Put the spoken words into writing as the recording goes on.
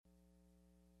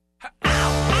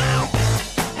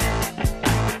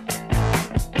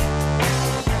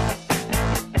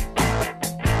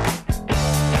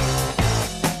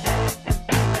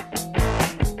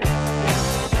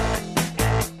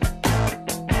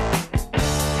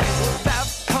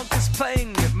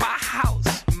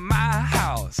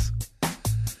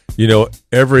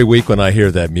Every week when I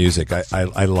hear that music,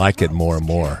 I like it more and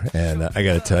more. And I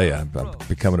got to tell you, I'm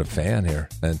becoming a fan here.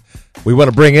 And we want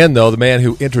to bring in, though, the man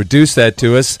who introduced that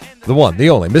to us, the one, the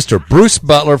only, Mr. Bruce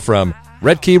Butler from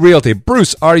Red Key Realty.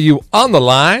 Bruce, are you on the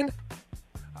line?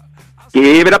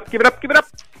 Give it up, give it up, give it up.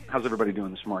 How's everybody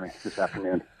doing this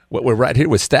afternoon? Well, we're right here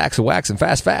with stacks of wax and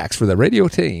fast facts for the radio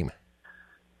team.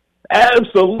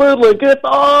 Absolutely. Good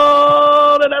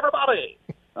morning, everybody.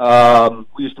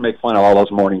 We used to make fun of all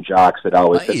those morning jocks that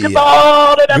always said, good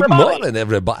morning, everybody. Good morning,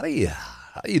 everybody.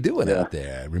 How you doing out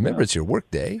there? Remember, it's your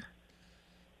work day.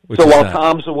 So while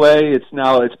Tom's away,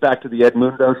 it's back to the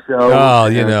Edmundo show. Oh,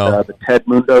 the Ted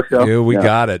Mundo show. Yeah, we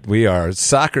got it. We are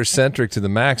soccer-centric to the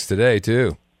max today,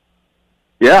 too.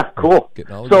 Yeah, cool.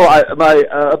 So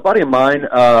a buddy of mine,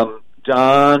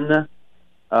 John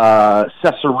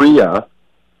Caesarea,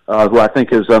 who I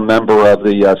think is a member of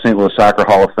the St. Louis Soccer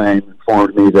Hall of Fame,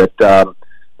 informed me that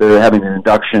they're having an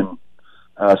induction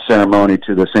ceremony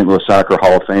to the St. Louis Soccer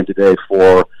Hall of Fame today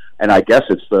and I guess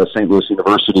it's the St. Louis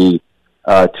University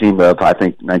team of, I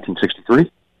think, 1963. Is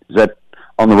that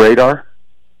on the radar?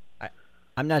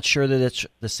 I'm not sure that it's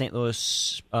the St.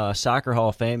 Louis Soccer Hall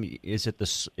of Fame. Is it the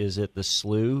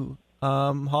SLU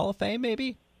Hall of Fame?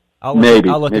 Maybe. I'll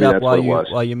look it up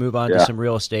while you move on to some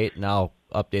real estate, and I'll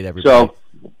update everybody. So,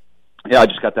 I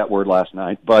just got that word last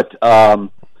night. But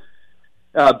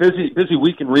busy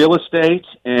week in real estate,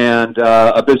 and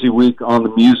a busy week on the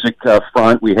music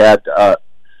front. We had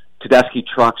Tedeschi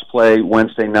Trucks play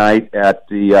Wednesday night at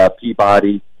the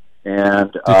Peabody,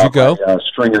 and did you go?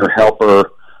 Stringer helper.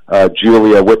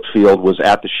 Julia Whitfield was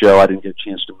at the show. I didn't get a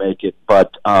chance to make it,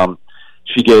 but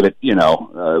she gave it,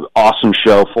 awesome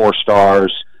show, 4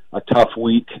 stars. A tough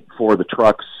week for the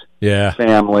Trucks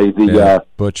family.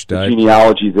 Butch the died.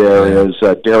 genealogy there is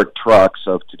Derek Trucks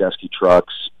of Tedeschi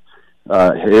Trucks.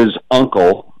 His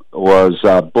uncle was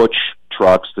Butch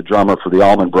Trucks, the drummer for the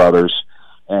Allman Brothers,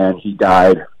 and he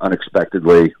died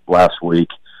unexpectedly last week.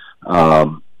 I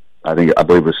believe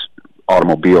it was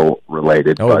automobile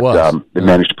related, but they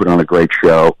managed to put on a great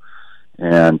show.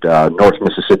 And North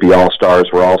Mississippi All-Stars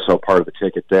were also part of the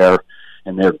ticket there,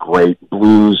 and they're great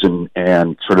blues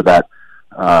and sort of that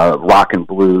rock and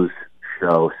blues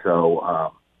show.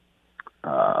 So,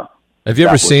 have you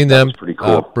ever seen them, pretty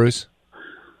cool. Bruce?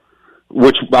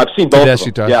 Which I've seen both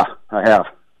of them. Yeah, I have.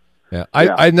 Yeah,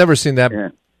 I've never seen that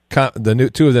the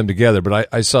two of them together, but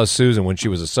I saw Susan when she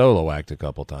was a solo act a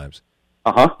couple times.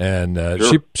 And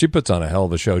she puts on a hell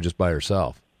of a show just by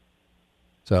herself.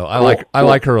 So I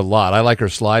like her a lot. I like her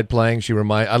slide playing.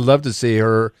 I'd love to see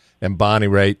her and Bonnie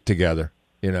Raitt together.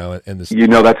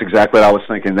 That's exactly what I was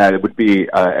thinking. That it would be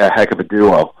a heck of a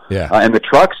duo. Yeah. And the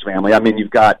Trucks family. I mean,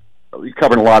 you've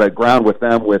covered a lot of ground with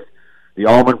them, with the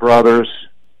Allman Brothers,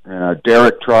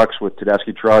 Derek Trucks with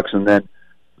Tedeschi Trucks, and then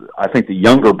I think the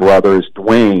younger brother is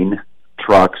Dwayne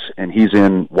Trucks, and he's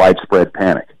in Widespread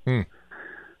Panic.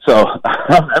 So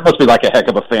that must be like a heck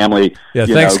of a family. Yeah,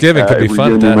 Thanksgiving could be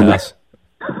fun at that house.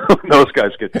 Those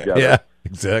guys get together. Yeah,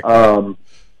 exactly.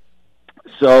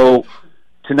 So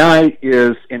tonight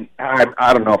is, and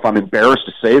I don't know if I'm embarrassed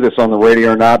to say this on the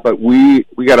radio or not, but we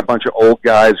got a bunch of old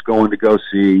guys going to go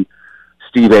see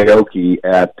Steve Aoki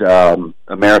at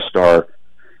Ameristar.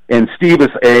 And Steve is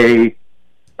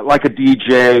like a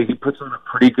DJ. He puts on a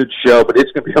pretty good show, but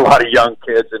it's going to be a lot of young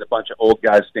kids and a bunch of old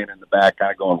guys standing in the back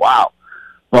kind of going, wow.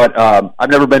 But I've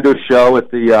never been to a show at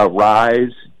the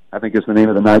Rise, I think is the name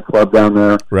of the nightclub down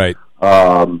there. Right.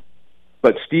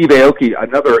 But Steve Aoki,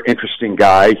 another interesting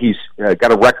guy. He's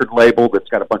got a record label that's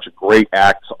got a bunch of great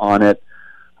acts on it.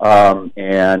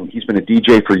 And he's been a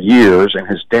DJ for years, and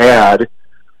his dad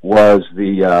was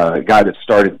the guy that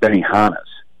started Benihana's.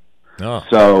 Oh.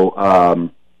 So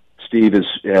Steve is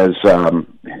the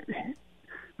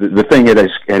thing at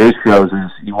his shows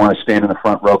is you want to stand in the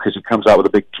front row because he comes out with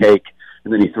a big cake,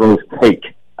 and then he throws cake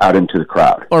out into the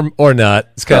crowd. Or not.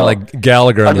 It's kind of like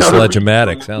Gallagher on the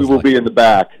Sledge-O-Matic. We will be in the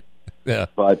back. Yeah.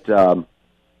 But so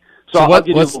I'll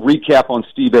give you a recap on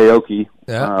Steve Aoki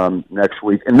next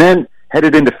week. And then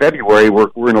headed into February,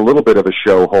 we're in a little bit of a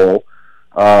show hole.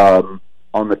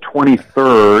 On the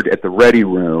 23rd at the Ready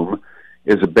Room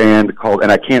is a band called,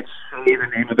 and I can't say the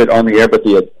name of it on the air, but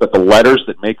the letters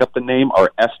that make up the name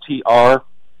are STR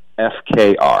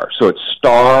FKR. So it's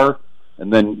Star,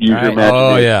 and then use your imagination.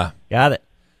 Oh, yeah. Got it.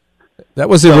 That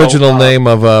was the original name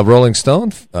of a Rolling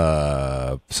Stone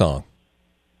song.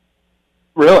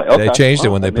 Really? Okay. They changed it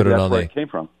when they put it on where it came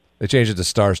from. They changed it to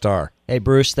Star Star. Hey,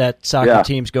 Bruce, that soccer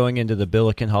team's going into the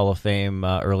Billiken Hall of Fame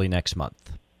early next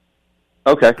month.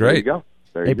 Okay, great. There you go.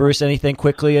 Hey, Bruce, anything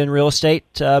quickly in real estate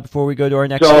before we go to our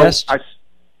next guest?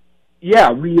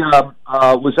 Yeah, we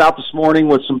was out this morning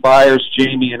with some buyers,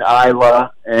 Jamie and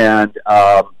Isla, and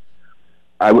I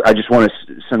just want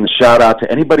to send a shout out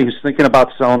to anybody who's thinking about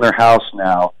selling their house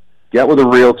now. Get with a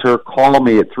realtor. Call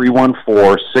me at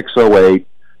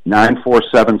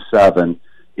 314-608-9477.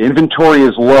 Inventory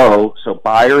is low, so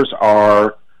buyers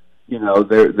are,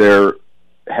 they're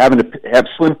having to have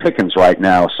slim pickings right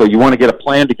now. So you want to get a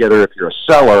plan together if you're a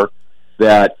seller,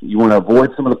 that you want to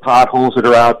avoid some of the potholes that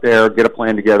are out there, get a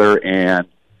plan together, and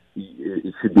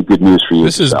it should be good news for you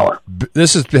as a seller.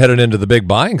 This is headed into the big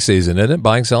buying season, isn't it?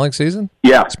 Buying, selling season?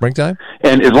 Yeah. Springtime?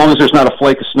 And as long as there's not a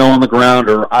flake of snow on the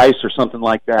ground or ice or something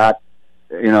like that,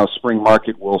 spring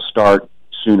market will start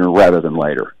sooner rather than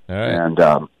later. All right. And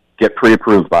get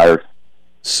pre-approved buyers.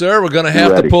 Sir, we're going to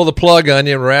have to pull the plug on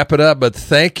you and wrap it up, but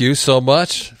thank you so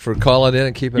much for calling in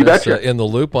and keeping us in the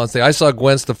loop on things. I saw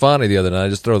Gwen Stefani the other night. I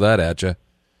just throw that at you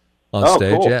on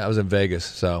stage. Cool. Yeah, I was in Vegas,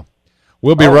 so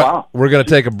we'll be right. Wow. We're going to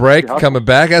take a break. Coming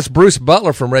back, that's Bruce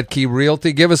Butler from Red Key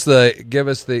Realty. Give us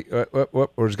the.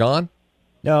 Where's gone?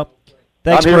 No,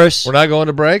 thanks, Bruce. We're not going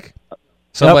to break.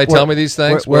 Somebody tell me these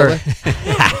things.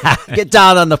 Get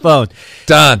Don on the phone.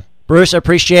 Don. Bruce, I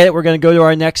appreciate it. We're going to go to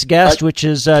our next guest, which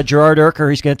is Gerard Erker.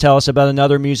 He's going to tell us about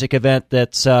another music event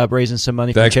that's raising some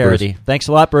money for charity. Bruce. Thanks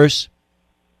a lot, Bruce.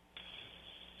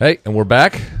 Hey, and we're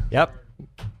back. Yep.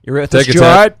 You're with us,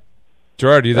 Gerard?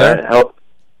 Gerard, are you there?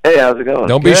 Hey, how's it going?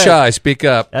 Don't be shy. Speak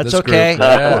up. That's okay.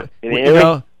 Can you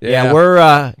hear me? Yeah,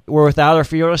 we're without our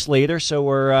fearless leader, so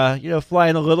we're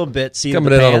flying a little bit.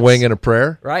 Coming in on a wing and a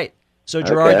prayer. Right. So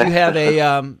Gerard, you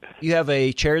have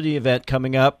a charity event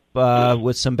coming up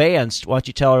with some bands. Why don't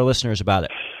you tell our listeners about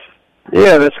it?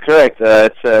 Yeah, that's correct.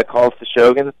 It's called the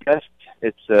Shogun Fest.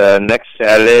 It's next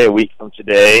Saturday, a week from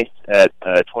today, at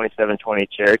 2720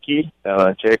 Cherokee, down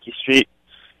on Cherokee Street.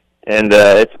 And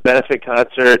it's a benefit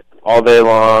concert all day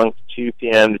long, 2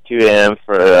 p.m. to 2 a.m.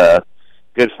 for a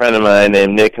good friend of mine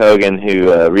named Nick Hogan,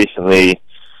 who recently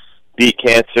beat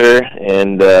cancer.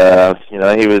 And,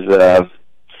 he was...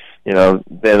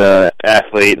 been an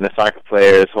athlete and a soccer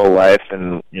player his whole life,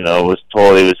 and was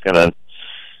told he was going to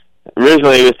lose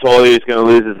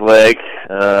his leg,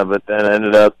 but then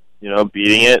ended up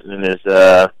beating it, and is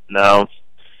now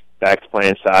back to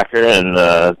playing soccer and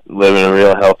living a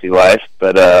real healthy life.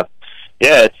 But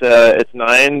it's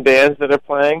 9 bands that are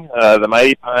playing: the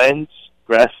Mighty Pines,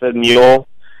 Grass-Fed Mule,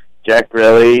 Jack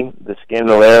Brelly, the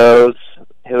Scandoleros,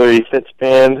 Hillary Fitz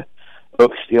Band,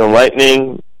 Oak Steel and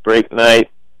Lightning, Break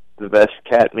Night, the Best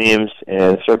Cat Memes,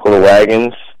 and Circle the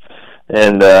Wagons.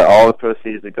 And all the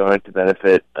proceeds are going to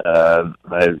benefit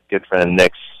my good friend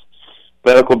Nick's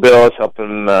medical bills, help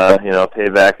him pay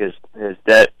back his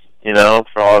debt,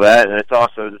 for all that. And it's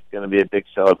also just going to be a big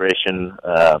celebration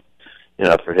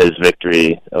for his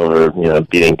victory over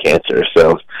beating cancer.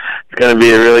 So it's going to be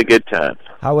a really good time.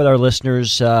 How would our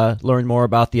listeners learn more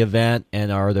about the event,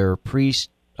 and are their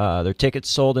tickets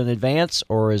sold in advance,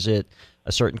 or is it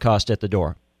a certain cost at the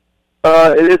door?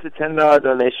 It is a $10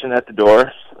 donation at the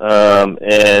door,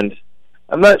 and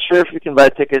I'm not sure if you can buy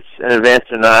tickets in advance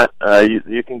or not.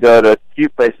 You can go to a few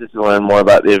places to learn more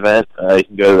about the event. You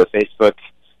can go to the Facebook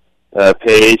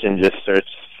page and just search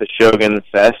the Shogun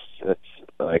Fest. It's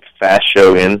like Fast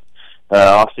Shogun.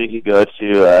 Also, you could go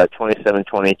to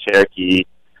 2720 Cherokee.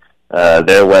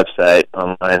 Their website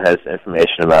online has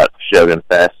information about Shogun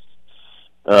Fest.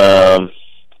 Or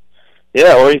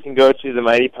you can go to the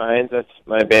Mighty Pines. That's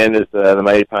my band is the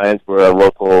Mighty Pines. We're a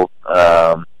local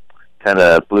kind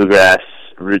of bluegrass,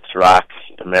 roots rock,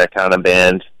 Americana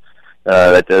band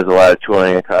that does a lot of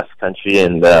touring across the country,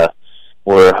 and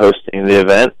we're hosting the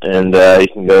event. And you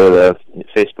can go to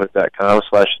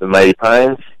facebook.com/the Mighty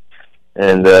Pines,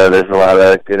 and there's a lot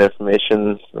of good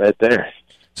information right there.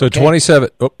 So 27.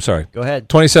 Oh, sorry. Go ahead.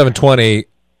 2720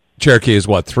 Cherokee is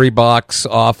what, 3 blocks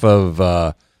off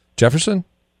of Jefferson?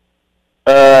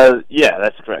 Yeah,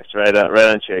 that's correct. Right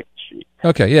on Cherokee Street.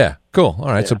 Okay, yeah, cool. All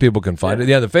right, so people can find it.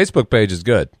 Yeah, the Facebook page is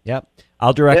good. Yep.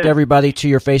 I'll direct everybody to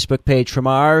your Facebook page from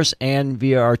ours and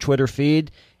via our Twitter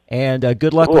feed. And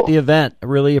good luck with the event. I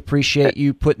really appreciate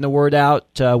you putting the word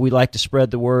out. We like to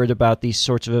spread the word about these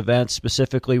sorts of events,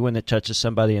 specifically when it touches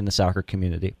somebody in the soccer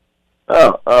community.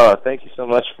 Oh, thank you so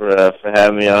much for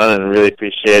having me on, and really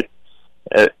appreciate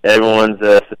everyone's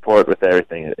support with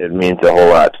everything. It means a whole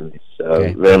lot to me,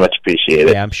 so very much appreciate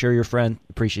it. Yeah, I'm sure your friend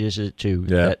appreciates it too.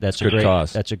 Yeah, that's a great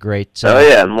cause. That's a great.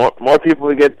 More people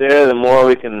we get there, the more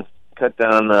we can cut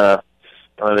down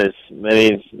on as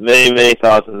many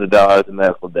thousands of dollars in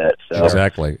medical debt. So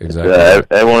exactly.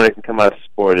 Everyone that can come out to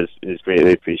support is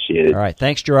greatly appreciated. All right,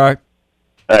 thanks, Gerard.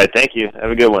 All right, thank you.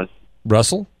 Have a good one.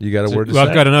 Russell, you got a word to say?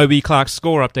 I've got an OB Clark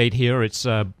score update here. It's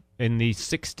In the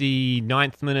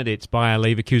 69th minute, it's Bayer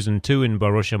Leverkusen 2 and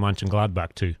Borussia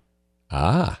Mönchengladbach 2.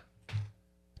 Ah.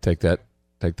 Take that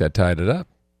tied it up.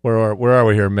 Where are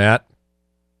we here, Matt?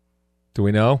 Do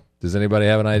we know? Does anybody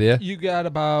have an idea? You got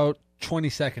about 20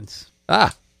 seconds.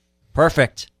 Ah.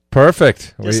 Perfect.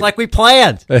 Just like we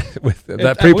planned. With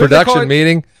that pre-production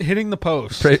meeting. Hitting the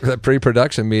post. That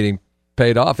pre-production meeting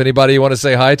paid off. Anybody you want to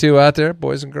say hi to out there,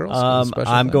 boys and girls?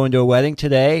 I'm going to a wedding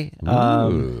today.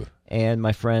 And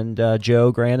my friend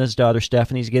Joe Grana's daughter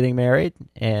Stephanie's getting married.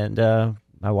 And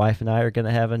my wife and I are going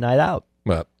to have a night out.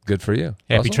 Well, good for you.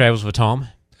 Happy travels for Tom.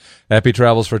 Happy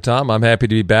travels for Tom. I'm happy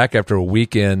to be back after a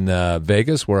week in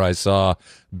Vegas where I saw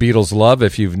Beatles Love.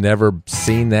 If you've never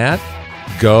seen that,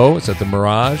 go. It's at the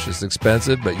Mirage. It's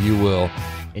expensive, but you will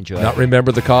not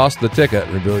remember the cost of the ticket.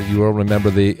 You will remember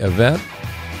the event.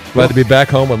 Glad to be back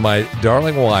home with my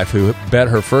darling wife who bet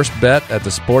her first bet at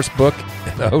the sports book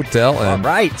in the hotel. And all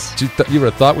right. You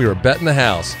would have thought we were betting the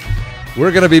house.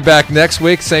 We're going to be back next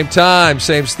week, same time,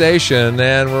 same station.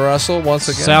 And Russell, once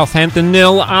again. Southampton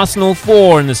 0, Arsenal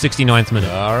 4 in the 69th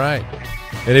minute. All right.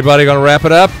 Anybody going to wrap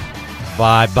it up?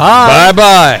 Bye-bye.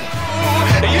 Bye-bye.